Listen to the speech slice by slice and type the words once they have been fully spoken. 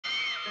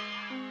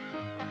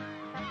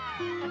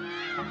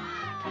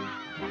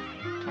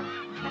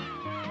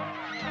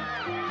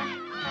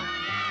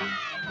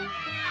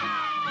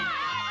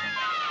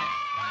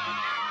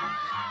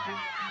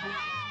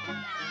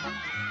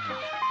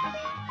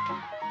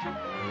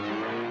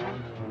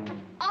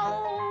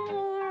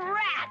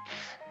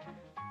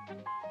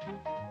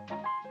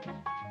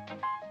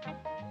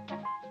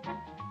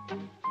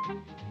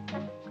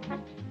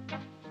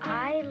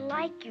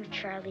like you,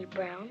 Charlie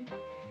Brown.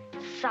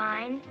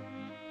 Signed,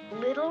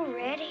 Little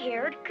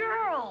Red-Haired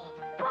Girl.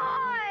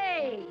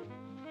 Boy!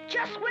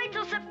 Just wait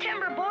till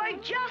September, boy.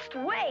 Just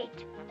wait.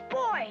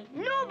 Boy,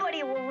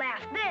 nobody will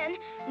laugh then.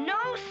 No,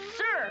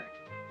 sir.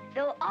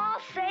 They'll all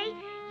say,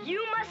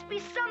 you must be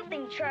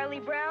something,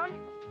 Charlie Brown.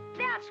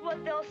 That's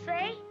what they'll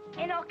say.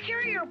 And I'll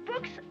carry her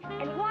books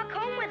and walk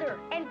home with her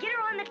and get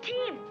her on the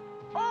team.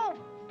 Oh,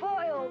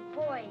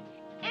 boy.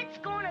 It's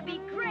going to be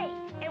great.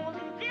 And we'll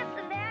do this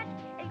and that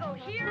and go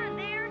here and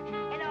there.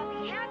 And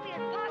I'll be happy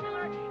and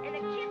popular. And the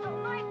kids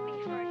will like me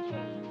for a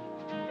change.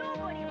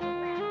 Nobody will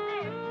laugh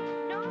then.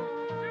 No,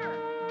 sir.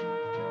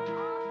 They'll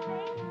all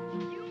say,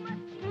 you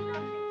must be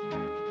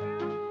something,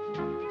 Charlie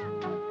Brown.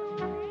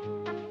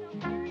 That's what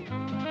they'll say. And I'll carry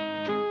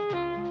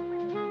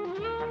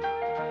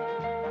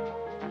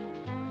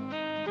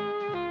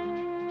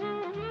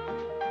her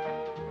books.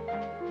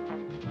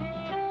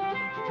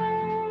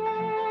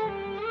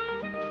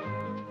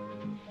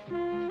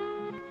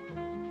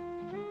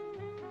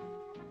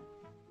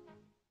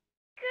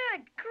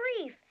 Good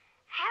grief!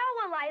 How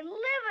will I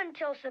live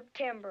until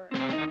September?